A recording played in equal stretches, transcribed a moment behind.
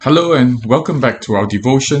Hello and welcome back to our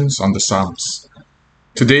devotions on the Psalms.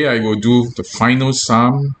 Today I will do the final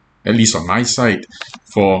Psalm, at least on my side,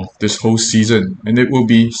 for this whole season, and it will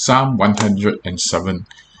be Psalm 107.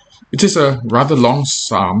 It is a rather long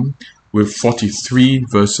Psalm with 43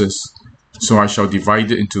 verses, so I shall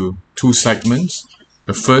divide it into two segments.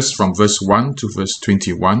 The first from verse 1 to verse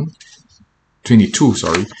 22,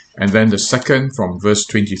 and then the second from verse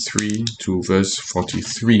 23 to verse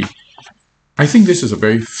 43. I think this is a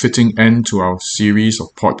very fitting end to our series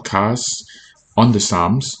of podcasts on the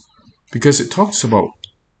Psalms because it talks about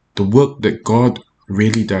the work that God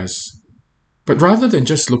really does. But rather than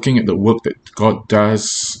just looking at the work that God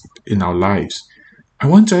does in our lives, I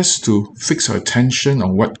want us to fix our attention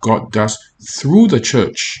on what God does through the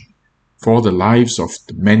church for the lives of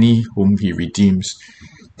the many whom He redeems.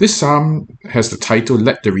 This psalm has the title,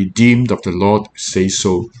 Let the Redeemed of the Lord Say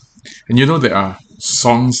So. And you know there are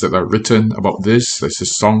songs that are written about this. There's a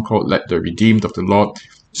song called Let the Redeemed of the Lord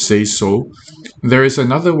Say So. There is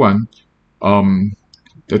another one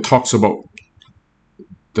that talks about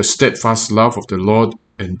the steadfast love of the Lord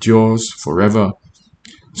endures forever.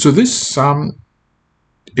 So this psalm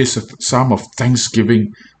is a psalm of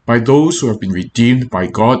thanksgiving by those who have been redeemed by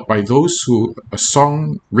God, by those who, a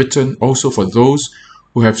song written also for those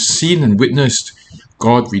who have seen and witnessed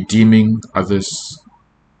God redeeming others.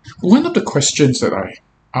 One of the questions that I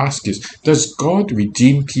ask is, does God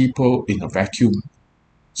redeem people in a vacuum?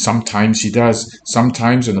 Sometimes He does.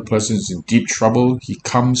 Sometimes when a person is in deep trouble, He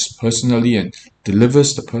comes personally and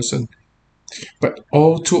delivers the person. But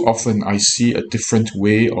all too often I see a different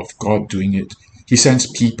way of God doing it. He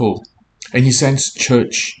sends people, and He sends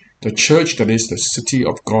church, the church that is the city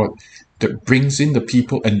of God, that brings in the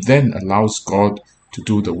people and then allows God to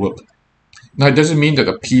do the work. Now, it doesn't mean that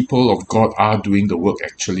the people of God are doing the work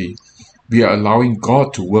actually. We are allowing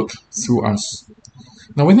God to work through us.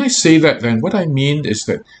 Now, when I say that, then what I mean is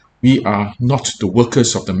that we are not the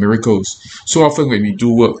workers of the miracles. So often when we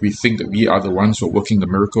do work, we think that we are the ones who are working the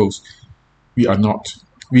miracles. We are not.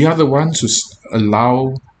 We are the ones who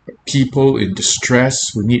allow people in distress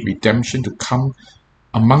who need redemption to come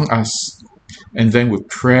among us. And then with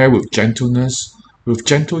prayer, with gentleness, with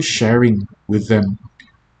gentle sharing with them,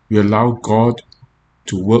 we allow God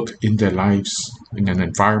to work in their lives in an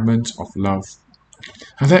environment of love.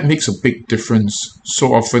 And that makes a big difference.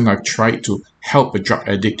 So often I've tried to help a drug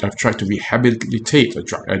addict, I've tried to rehabilitate a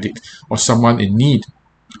drug addict or someone in need,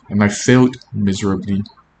 and I failed miserably.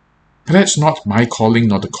 But that's not my calling,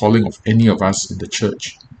 nor the calling of any of us in the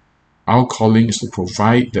church. Our calling is to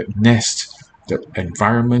provide that nest, that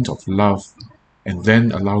environment of love, and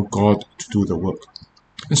then allow God to do the work.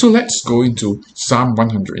 And so let's go into Psalm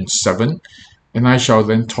 107, and I shall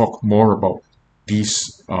then talk more about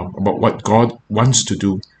about what God wants to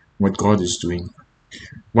do, what God is doing.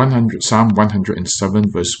 Psalm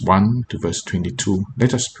 107, verse 1 to verse 22.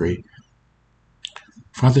 Let us pray.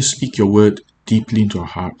 Father, speak your word deeply into our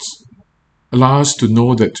hearts. Allow us to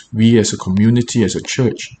know that we as a community, as a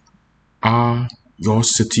church, are your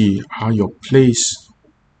city, are your place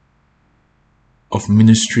of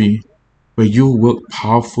ministry, where you work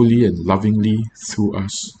powerfully and lovingly through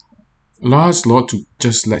us. Allow us, Lord, to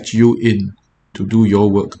just let you in to do your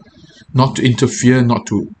work, not to interfere, not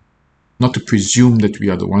to presume that we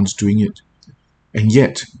are the ones doing it, and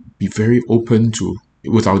yet be very open to,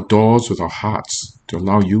 with our doors, with our hearts, to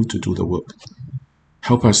allow you to do the work.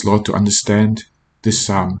 Help us, Lord, to understand this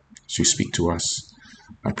psalm as you speak to us.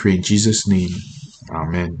 I pray in Jesus' name.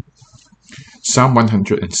 Amen. Psalm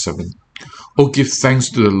 107. Oh, give thanks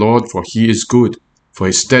to the Lord, for He is good, for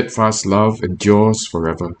His steadfast love endures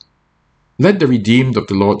forever. Let the redeemed of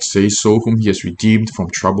the Lord say so, whom He has redeemed from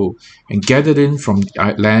trouble, and gathered in from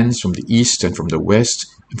lands from the east and from the west,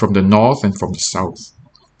 and from the north and from the south.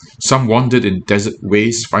 Some wandered in desert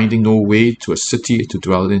ways, finding no way to a city to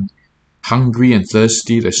dwell in. Hungry and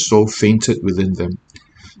thirsty, their soul fainted within them.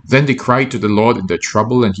 Then they cried to the Lord in their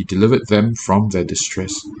trouble, and He delivered them from their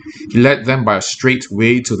distress. He led them by a straight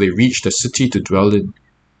way till they reached a city to dwell in.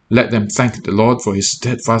 Let them thank the Lord for His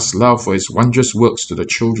steadfast love, for His wondrous works to the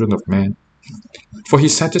children of man. For He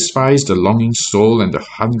satisfies the longing soul, and the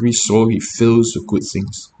hungry soul He fills with good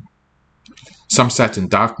things. Some sat in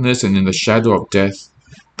darkness and in the shadow of death,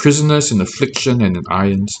 prisoners in affliction and in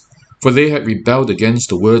irons, for they had rebelled against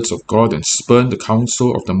the words of God and spurned the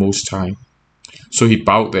counsel of the Most High. So He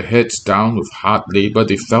bowed their heads down with hard labor,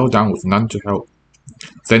 they fell down with none to help.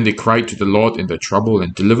 Then they cried to the Lord in their trouble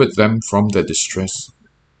and delivered them from their distress.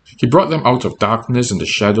 He brought them out of darkness and the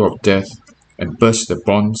shadow of death and burst their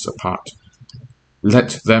bonds apart.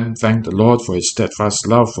 Let them thank the Lord for His steadfast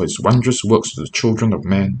love, for His wondrous works to the children of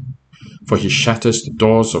man. for he shatters the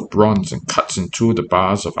doors of bronze and cuts in two the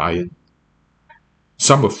bars of iron.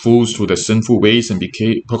 Some were fools through their sinful ways, and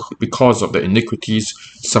because of their iniquities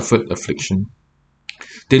suffered affliction.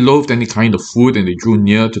 They loathed any kind of food, and they drew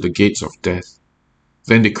near to the gates of death.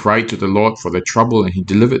 Then they cried to the Lord for their trouble, and he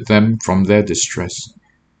delivered them from their distress.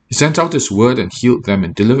 He sent out his word and healed them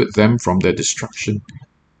and delivered them from their destruction.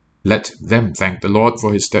 Let them thank the Lord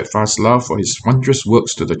for his steadfast love, for his wondrous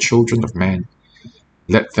works to the children of man.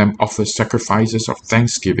 Let them offer sacrifices of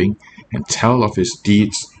thanksgiving and tell of his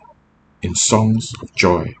deeds in songs of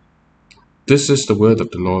joy. This is the word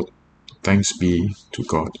of the Lord. Thanks be to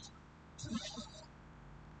God.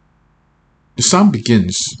 The psalm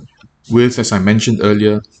begins with, as I mentioned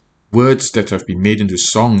earlier, words that have been made into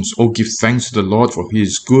songs. Oh, give thanks to the Lord, for he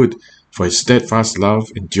is good, for his steadfast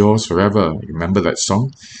love endures forever. Remember that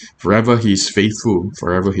song? Forever he is faithful,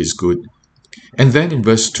 forever he is good. And then in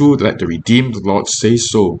verse 2, let the redeemed of the Lord say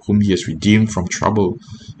so, whom he has redeemed from trouble.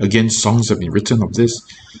 Again, songs have been written of this.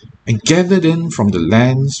 And gathered in from the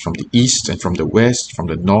lands, from the east and from the west, from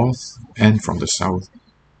the north and from the south.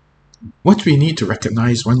 What we need to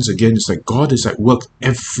recognize once again is that God is at work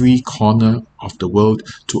every corner of the world,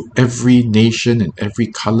 to every nation and every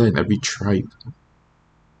color and every tribe.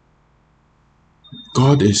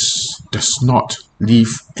 God does not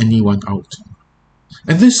leave anyone out.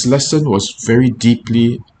 And this lesson was very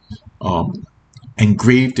deeply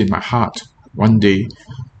engraved in my heart one day.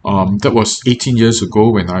 That was 18 years ago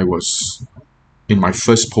when I was in my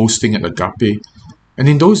first posting at Agape. And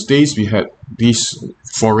in those days, we had these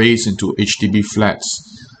forays into HDB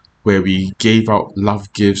flats where we gave out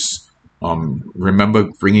love gifts. Remember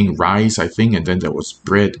bringing rice, I think, and then there was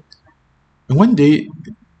bread. And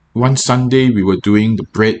one Sunday, we were doing the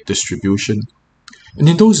bread distribution. And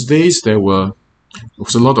in those days, there was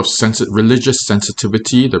a lot of religious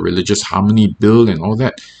sensitivity, the religious harmony bill and all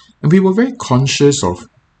that. And we were very conscious of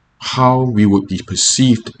how we would be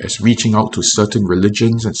perceived as reaching out to certain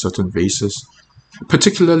religions and certain races,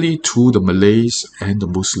 particularly to the Malays and the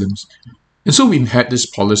Muslims. And so we had this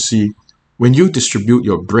policy: when you distribute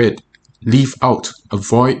your bread, leave out,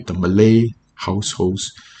 avoid the Malay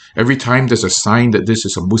households. Every time there's a sign that this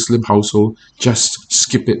is a Muslim household, just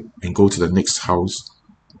skip it and go to the next house.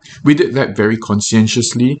 We did that very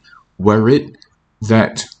conscientiously, worried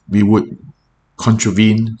that we would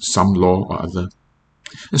contravene some law or other.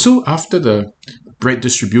 And so after the bread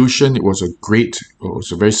distribution, it was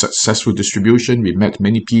a very successful distribution. We met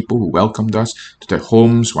many people who welcomed us to their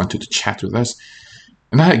homes, wanted to chat with us.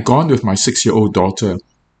 And I had gone with my 6-year-old daughter.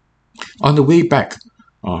 On the way back,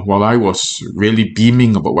 while I was really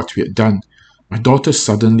beaming about what we had done, my daughter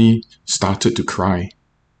suddenly started to cry.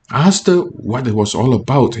 I asked her what it was all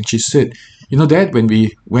about, and she said, Dad, when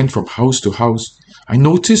we went from house to house, I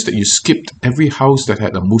noticed that you skipped every house that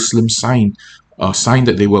had a Muslim sign, a sign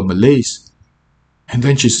that they were Malays. And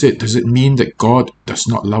then she said, does it mean that God does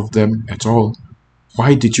not love them at all?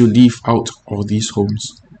 Why did you leave out all these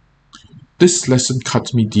homes? This lesson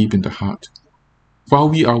cut me deep in the heart. While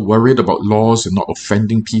we are worried about laws and not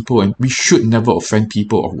offending people, and we should never offend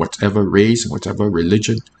people of whatever race and whatever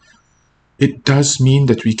religion, it does mean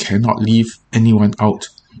that we cannot leave anyone out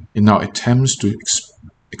in our attempts to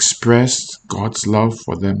express God's love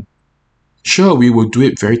for them. Sure, we will do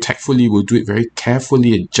it very tactfully, we'll do it very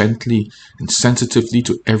carefully and gently and sensitively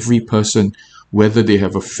to every person, whether they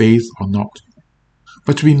have a faith or not.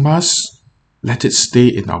 But we must let it stay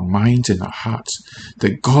in our minds and our hearts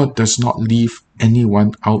that God does not leave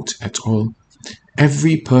anyone out at all.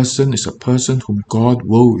 Every person is a person whom God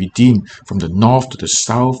will redeem, from the north to the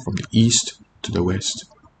south, from the east to the west.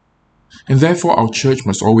 And therefore our church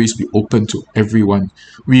must always be open to everyone.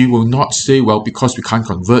 We will not say, well, because we can't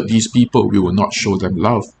convert these people, we will not show them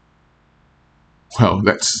love. Well,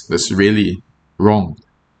 that's really wrong.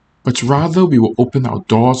 But rather we will open our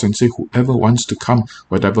doors and say, whoever wants to come,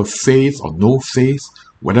 whatever faith or no faith,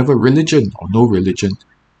 whatever religion or no religion,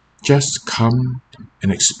 just come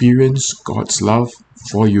and experience God's love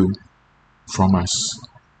for you from us.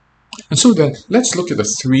 And so then, let's look at the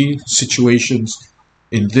three situations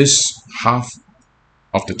in this half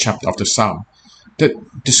of the chapter of the psalm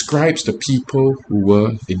that describes the people who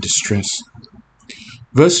were in distress.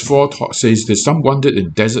 Verse 4 says that some wandered in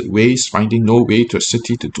desert ways, finding no way to a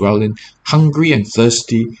city to dwell in, hungry and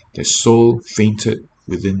thirsty, their soul fainted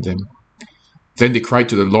within them. Then they cried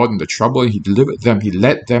to the Lord in the trouble, and he delivered them. He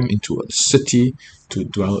led them into a city to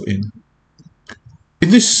dwell in. In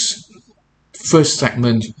this first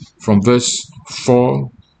segment, from verse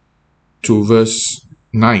 4 to verse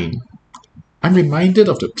 9, I'm reminded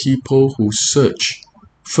of the people who search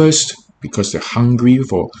first because they're hungry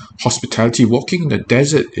for hospitality. Walking in the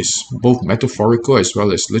desert is both metaphorical as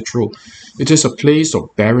well as literal. It is a place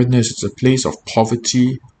of barrenness, it's a place of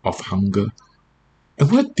poverty, of hunger.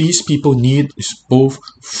 And what these people need is both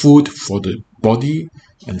food for the body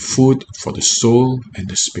and food for the soul and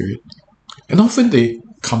the spirit. And often they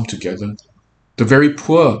come together. The very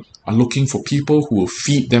poor are looking for people who will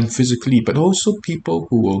feed them physically, but also people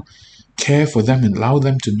who will care for them and allow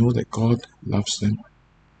them to know that God loves them.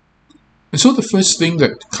 And so the first thing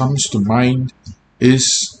that comes to mind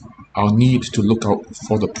is our need to look out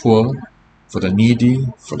for the poor, for the needy,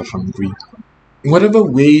 for the hungry. In whatever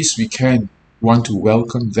ways we can, we want to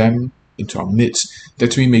welcome them into our midst,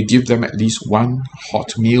 that we may give them at least one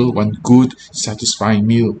hot meal, one good, satisfying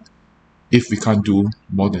meal, if we can't do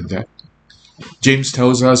more than that. James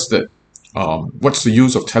tells us that what's the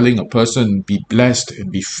use of telling a person, be blessed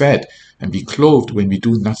and be fed and be clothed, when we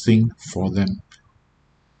do nothing for them?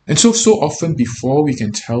 And so often before we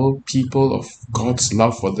can tell people of God's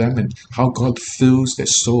love for them and how God fills their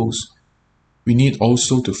souls, we need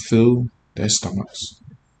also to fill their stomachs.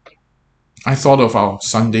 I thought of our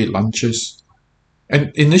Sunday lunches,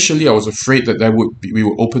 and initially I was afraid that we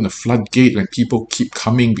would open a floodgate when people keep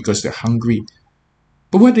coming because they're hungry.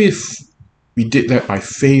 But what if we did that by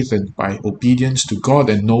faith and by obedience to God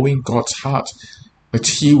and knowing God's heart, that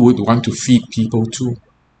He would want to feed people too?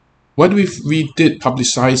 What if we did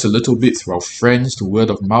publicize a little bit through our friends, the word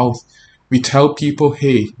of mouth? We tell people,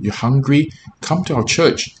 hey, you're hungry? Come to our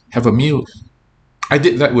church, have a meal. I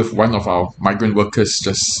did that with one of our migrant workers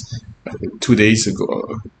just 2 days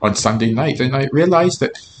ago on Sunday night, and I realized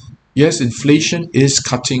that yes, inflation is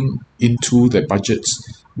cutting into their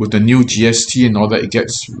budgets. With the new GST and all that, it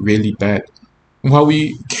gets really bad. And while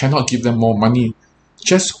we cannot give them more money,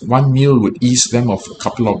 just one meal would ease them of a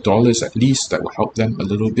couple of dollars at least. That will help them a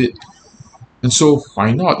little bit. And so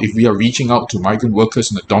why not, if we are reaching out to migrant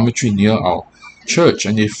workers in a dormitory near our church,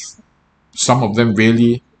 and if some of them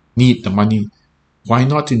really need the money, why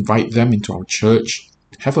not invite them into our church,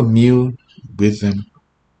 have a meal with them?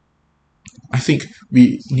 I think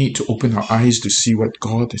we need to open our eyes to see what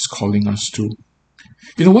God is calling us to.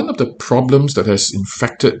 You know, one of the problems that has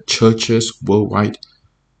infected churches worldwide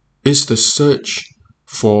is the search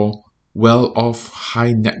for well-off,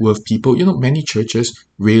 high net worth people. You know, many churches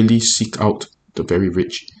really seek out the very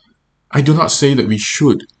rich. I do not say that we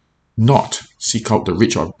should not seek out the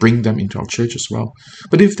rich or bring them into our church as well.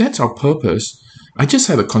 But if that's our purpose, I just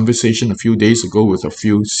had a conversation a few days ago with a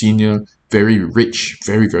few senior, very rich,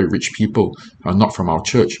 very, very rich people, not from our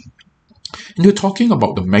church. And they're talking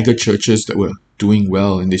about the mega churches that were doing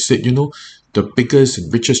well. And they said, you know, the biggest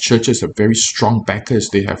and richest churches have very strong backers.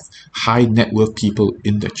 They have high net worth people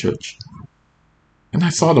in their church. And I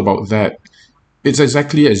thought about that. It's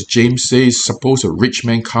exactly as James says, suppose a rich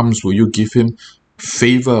man comes, will you give him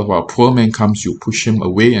favor? While a poor man comes, you push him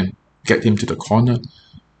away and get him to the corner.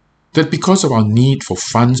 That because of our need for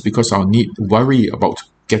funds, because our worry about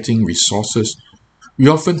getting resources, we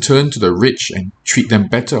often turn to the rich and treat them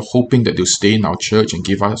better, hoping that they'll stay in our church and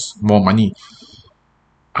give us more money.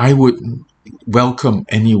 I would welcome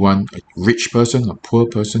anyone, a rich person, a poor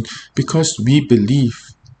person, because we believe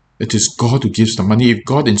it is God who gives the money. If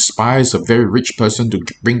God inspires a very rich person to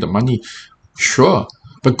bring the money, sure.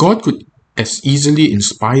 But God could as easily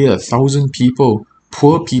inspire 1,000 people,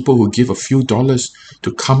 poor people who give a few dollars,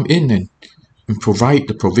 to come in and provide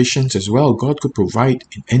the provisions as well. God could provide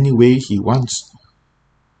in any way He wants.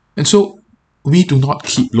 And so we do not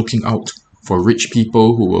keep looking out for rich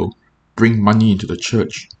people who will bring money into the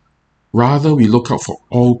church. Rather, we look out for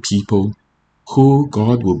all people who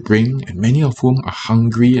God will bring, and many of whom are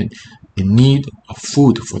hungry and in need of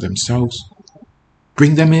food for themselves.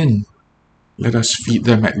 Bring them in. Let us feed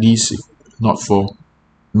them at least, if not for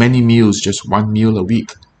many meals, just one meal a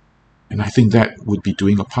week. And I think that would be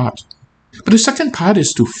doing a part. But the second part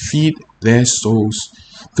is to feed their souls,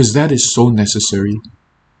 because that is so necessary.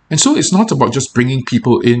 And so it's not about just bringing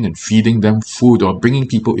people in and feeding them food, or bringing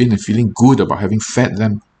people in and feeling good about having fed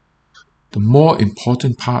them. The more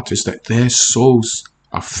important part is that their souls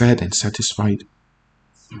are fed and satisfied.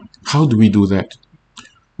 How do we do that?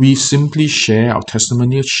 We simply share our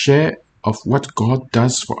testimony, share of what God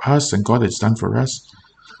does for us and God has done for us.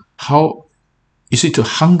 How, you see, a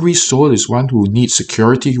hungry soul is one who needs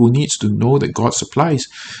security, who needs to know that God supplies.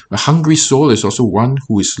 A hungry soul is also one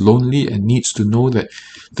who is lonely and needs to know that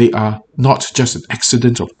they are not just an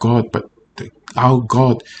accident of God, but that our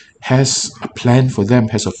God has a plan for them,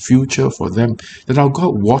 has a future for them, that our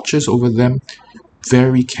God watches over them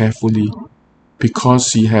very carefully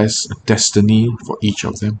because He has a destiny for each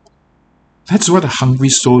of them. That's what a hungry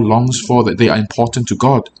soul longs for, that they are important to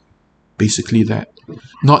God, basically that.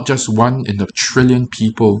 Not just one in a trillion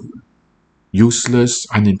people, useless,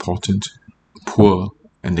 unimportant, poor,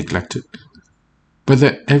 and neglected, but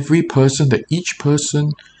that every person, that each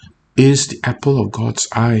person is the apple of God's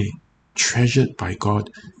eye, treasured by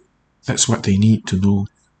God. That's what they need to know.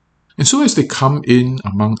 And so as they come in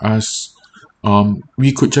among us,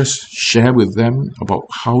 we could just share with them about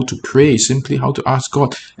how to pray, simply how to ask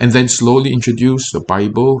God, and then slowly introduce the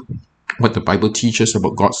Bible, what the Bible teaches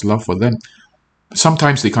about God's love for them.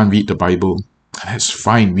 Sometimes they can't read the Bible. That's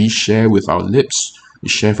fine. We share with our lips. We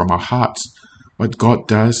share from our hearts what God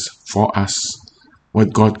does for us,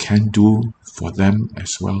 what God can do for them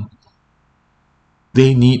as well.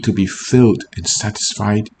 They need to be filled and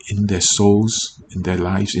satisfied in their souls, in their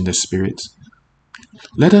lives, in their spirits.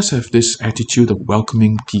 Let us have this attitude of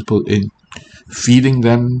welcoming people in, feeding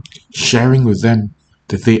them, sharing with them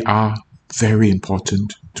that they are very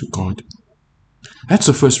important to God. That's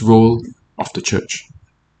the first role of the church.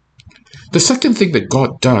 The second thing that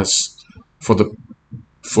God does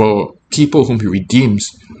for people whom He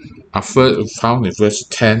redeems are found in verse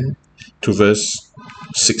 10 to verse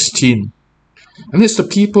 16. And it's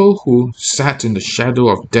the people who sat in the shadow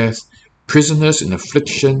of death, prisoners in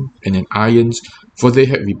affliction and in irons, for they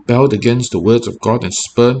had rebelled against the words of God and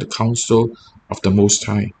spurned the counsel of the Most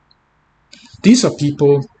High. These are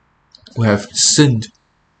people who have sinned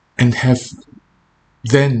and have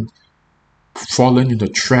then fallen in the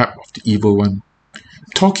trap of the evil one.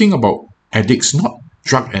 Talking about addicts, not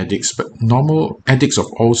drug addicts, but normal addicts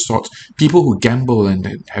of all sorts, people who gamble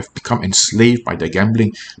and have become enslaved by their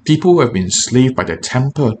gambling, people who have been enslaved by their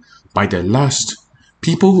temper, by their lust,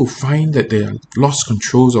 people who find that they have lost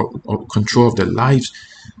control of their lives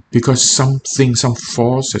because some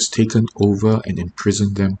force has taken over and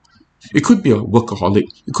imprisoned them. It could be a workaholic.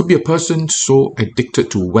 It could be a person so addicted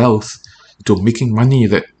to wealth, to making money,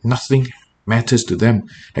 that nothing matters to them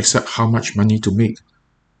except how much money to make.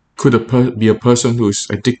 Could be a person who is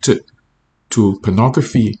addicted to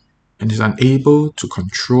pornography and is unable to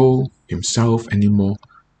control himself anymore.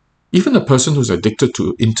 Even a person who's addicted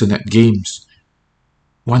to internet games,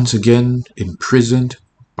 once again imprisoned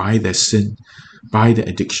by their sin, by their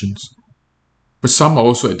addictions. But some are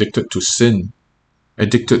also addicted to sin,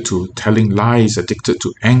 addicted to telling lies, addicted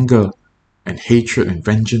to anger and hatred and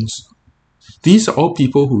vengeance. These are all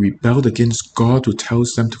people who rebelled against God, who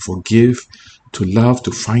tells them to forgive, to love,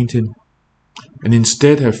 to find Him, and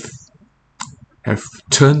instead have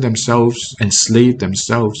turned themselves, enslaved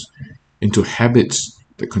themselves into habits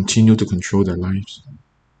that continue to control their lives.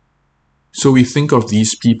 So we think of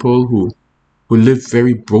these people who live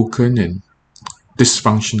very broken and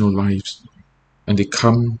dysfunctional lives, and they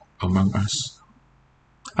come among us.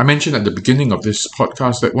 I mentioned at the beginning of this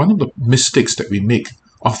podcast that one of the mistakes that we make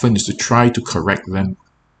often is to try to correct them.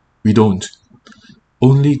 We don't.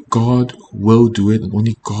 Only God will do it, and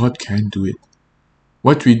only God can do it.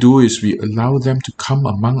 What we do is we allow them to come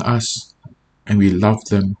among us, and we love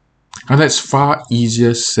them. And that's far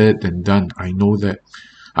easier said than done. I know that.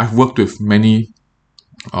 I've worked with many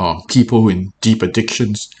people in deep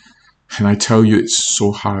addictions, and I tell you, it's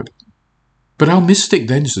so hard. But our mistake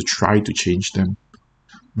then is to try to change them.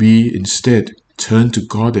 We instead turn to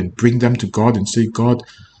God and bring them to God and say, God,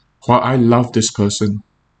 while I love this person,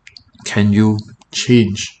 can you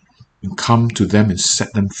change and come to them and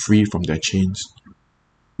set them free from their chains?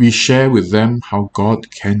 We share with them how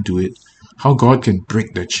God can do it, how God can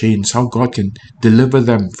break their chains, how God can deliver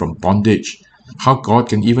them from bondage, how God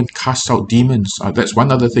can even cast out demons. That's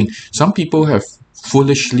one other thing. Some people have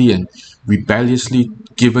foolishly and rebelliously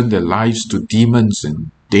given their lives to demons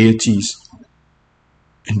and deities,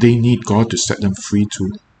 and they need God to set them free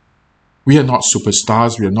too. We are not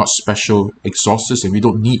superstars, we are not special exorcists, and we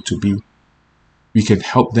don't need to be. We can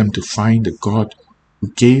help them to find the God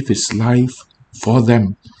who gave His life for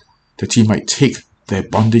them, that He might take their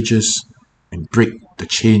bondages and break the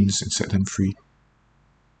chains and set them free.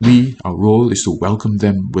 Our role is to welcome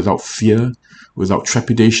them without fear, without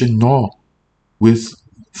trepidation, nor with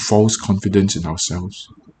false confidence in ourselves.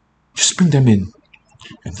 Just bring them in,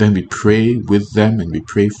 and then we pray with them and we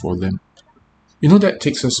pray for them. That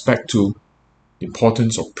takes us back to the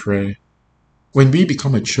importance of prayer. When we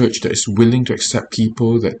become a church that is willing to accept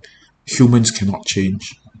people that humans cannot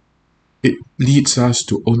change, it leads us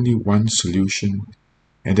to only one solution,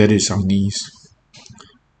 and that is our knees.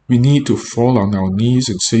 We need to fall on our knees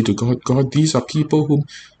and say to God, God, these are people whom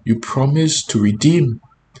you promised to redeem.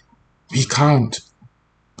 We can't,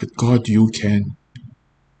 but God, you can.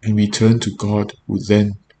 And we turn to God, who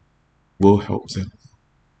then will help them.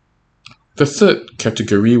 The third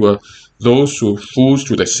category were those who were fools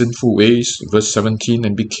through their sinful ways, verse 17,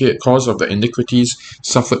 and because of their iniquities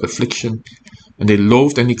suffered affliction, and they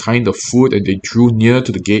loathed any kind of food, and they drew near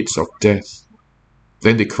to the gates of death.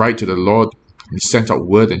 Then they cried to the Lord, and he sent out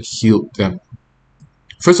word and healed them.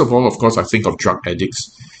 First of all, of course, I think of drug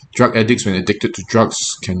addicts. Drug addicts, when addicted to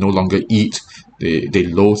drugs, can no longer eat. They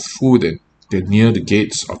loathe food, and they're near the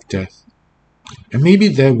gates of death. And maybe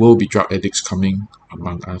there will be drug addicts coming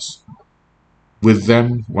among us. With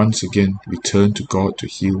them, once again, we turn to God to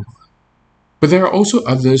heal. But there are also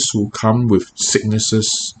others who come with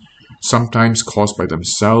sicknesses, sometimes caused by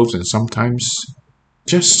themselves and sometimes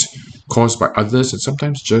just caused by others, and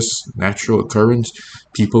sometimes just natural occurrence.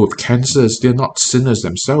 People with cancers, they're not sinners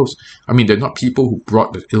themselves. I mean, they're not people who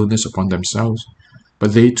brought the illness upon themselves,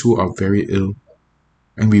 but they too are very ill.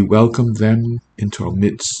 And we welcome them into our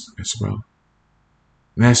midst as well.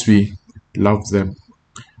 And as we love them,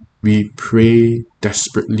 we pray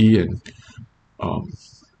desperately and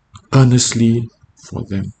earnestly for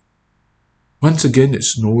them. Once again,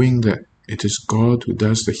 it's knowing that it is God who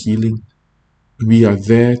does the healing. We are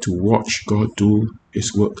there to watch God do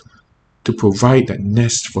His work, to provide that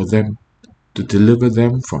nest for them, to deliver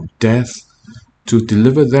them from death, to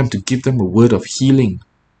deliver them, to give them a word of healing,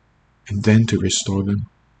 and then to restore them.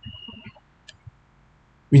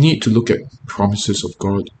 We need to look at promises of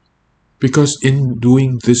God, because in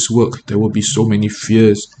doing this work, there will be so many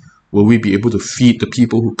fears. Will we be able to feed the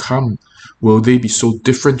people who come? Will they be so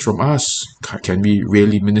different from us? Can we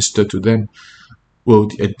really minister to them? Will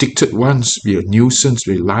the addicted ones be a nuisance,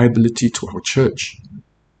 be a liability to our church?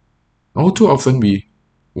 All too often we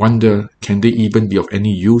wonder, can they even be of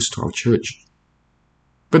any use to our church?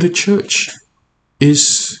 But the church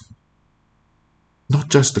is not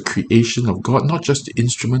just the creation of God, not just the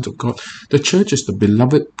instrument of God. The church is the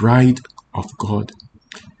beloved bride of God.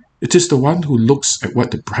 It is the one who looks at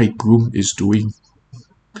what the bridegroom is doing.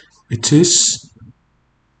 It is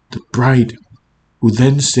the bride who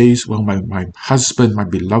then says, well, my husband, my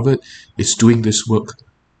beloved, is doing this work.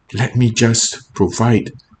 Let me just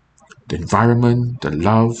provide the environment, the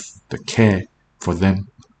love, the care for them,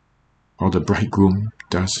 while the bridegroom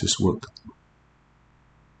does his work.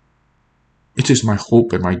 It is my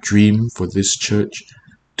hope and my dream for this church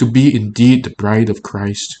to be indeed the bride of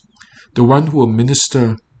Christ, the one who will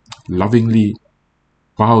minister lovingly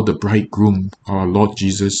while the bridegroom, our Lord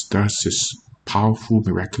Jesus, does his powerful,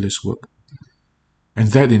 miraculous work. And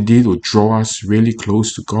that indeed will draw us really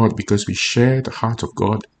close to God, because we share the heart of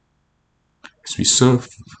God as we serve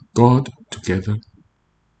God together.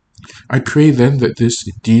 I pray then that this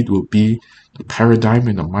indeed will be the paradigm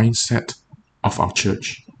and the mindset of our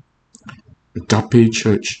church. Agape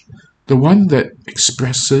Church, the one that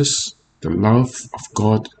expresses the love of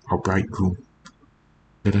God, our bridegroom.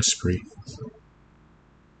 Let us pray.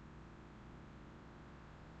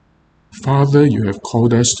 Father, you have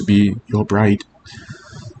called us to be your bride,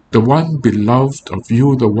 the one beloved of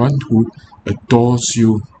you, the one who adores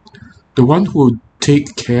you, the one who will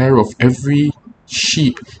take care of every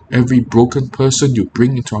sheep, every broken person you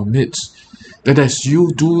bring into our midst, that as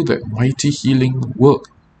you do that mighty healing work,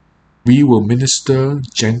 we will minister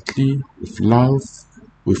gently, with love,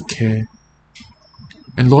 with care.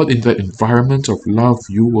 And Lord, in that environment of love,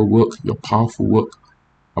 you will work your powerful work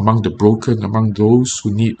among the broken, among those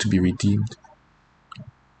who need to be redeemed.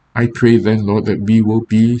 I pray then, Lord, that we will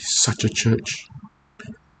be such a church,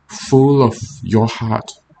 full of your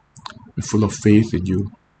heart and full of faith in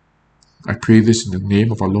you. I pray this in the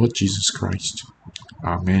name of our Lord Jesus Christ.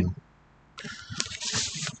 Amen.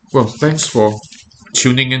 Well, thanks for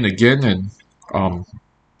tuning in again, and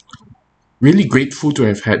really grateful to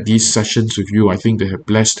have had these sessions with you. I think they have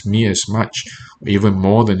blessed me as much, even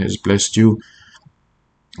more than it has blessed you.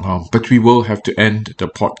 But we will have to end the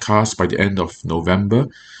podcast by the end of November.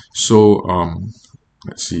 So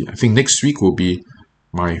let's see. I think next week will be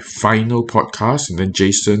my final podcast, and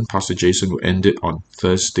then Pastor Jason will end it on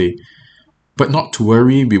Thursday. But not to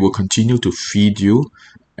worry, we will continue to feed you.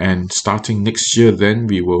 And starting next year, then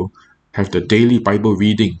we will have the daily Bible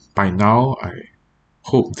reading. By now, I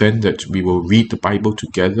hope then that we will read the Bible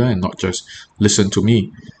together and not just listen to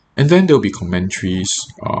me. And then there'll be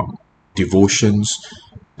commentaries, devotions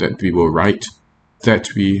that we will write,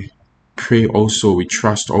 that we pray also, we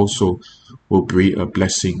trust also will bring a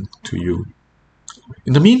blessing to you.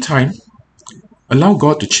 In the meantime, allow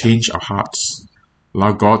God to change our hearts.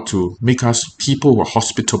 Allow God to make us people who are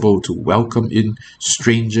hospitable, to welcome in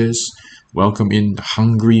strangers, welcome in the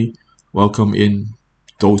hungry, welcome in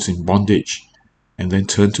those in bondage, and then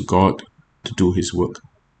turn to God to do His work.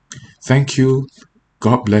 Thank you,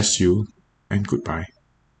 God bless you, and goodbye.